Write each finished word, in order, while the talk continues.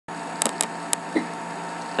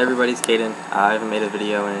Hey everybody, it's Caden. I haven't made a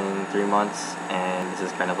video in 3 months, and this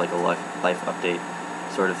is kind of like a life update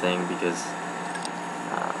sort of thing because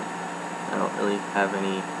I don't really have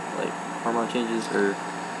any like hormone changes or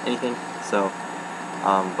anything. So,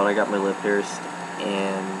 but I got my lip pierced,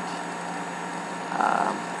 and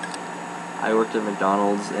I worked at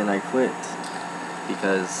McDonald's and I quit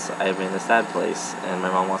because I've been in a sad place, and my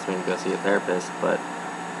mom wants me to go see a therapist, but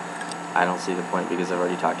I don't see the point because I've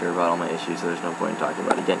already talked to her about all my issues, so there's no point in talking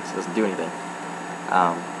about it again because it doesn't do anything.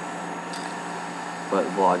 But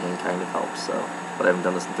vlogging kind of helps, so. But I haven't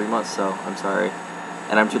done this in 3 months, so I'm sorry.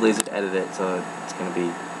 And I'm too lazy to edit it, so it's going to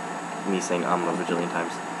be me saying a bajillion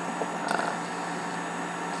times.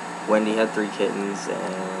 Wendy had 3 kittens,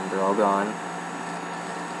 and they're all gone.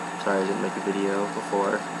 Sorry I didn't make a video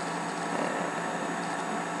before.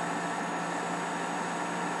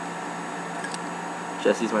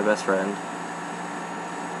 Jesse's my best friend.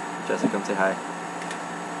 Jesse, come say hi.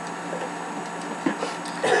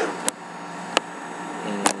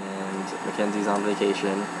 And Mackenzie's on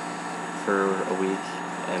vacation for a week,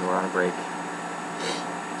 and we're on a break.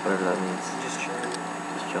 Whatever that means. Just chilling.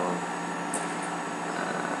 Just chilling.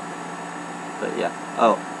 But yeah.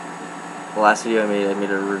 Oh, the last video I made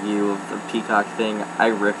a review of the Peacock thing. I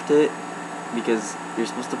ripped it because you're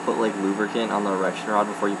supposed to put like lubricant on the erection rod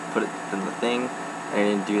before you put it in the thing. And I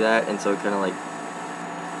didn't do that, and so it kind of like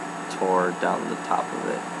tore down the top of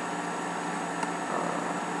it.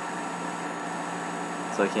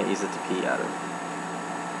 So I can't use it to pee out of.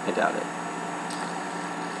 I doubt it.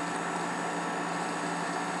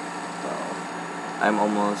 So I'm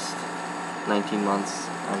almost 19 months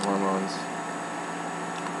on hormones,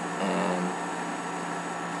 and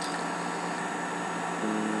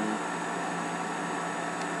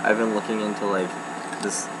I've been looking into like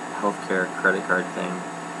this healthcare credit card thing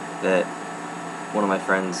that one of my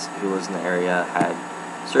friends who lives in the area had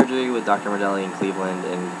surgery with Dr. Mardelli in Cleveland,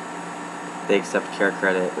 and they accept Care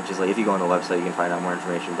Credit, which is like, if you go on the website you can find out more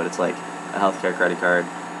information, but it's like a healthcare credit card.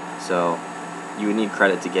 So you would need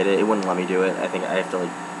credit to get it. It wouldn't let me do it. I think I have to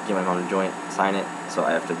like get my mom to sign it, so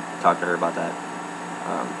I have to talk to her about that.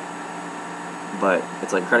 But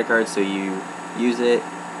it's like a credit card, so you use it,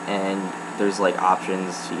 and there's like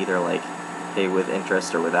options to either like pay with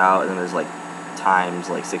interest or without, and then there's like times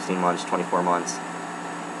like 16 months, 24 months,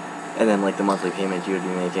 and then like the monthly payment you would be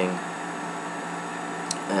making.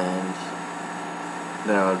 And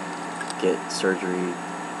then I would get surgery,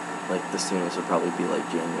 like the soonest would probably be like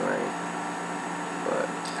January, but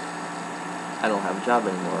I don't have a job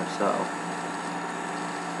anymore, so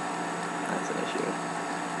that's an issue.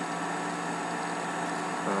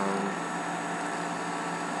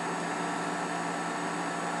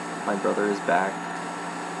 My brother is back.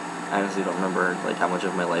 I honestly don't remember like how much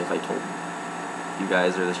of my life I told you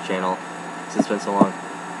guys or this channel since it's been so long,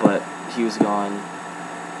 but he was gone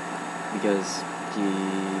because he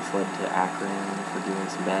fled to Akron for doing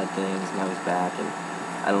some bad things, and now he's back, and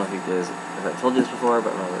I don't know if I told you this before,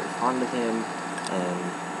 but I'm really fond of him, and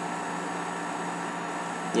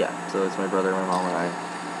yeah, so it's my brother, my mom, and I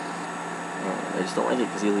just don't like it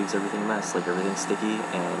because he leaves everything a mess, like everything's sticky,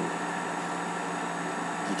 and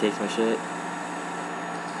he takes my shit.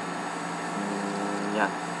 Yeah.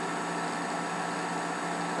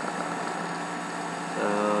 So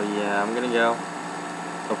yeah, I'm gonna go.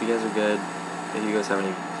 Hope you guys are good. If you guys have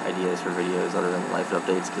any ideas for videos other than life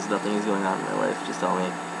updates, because nothing is going on in my life, just tell me.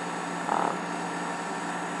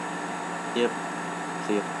 Yep.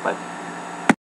 See ya. Bye.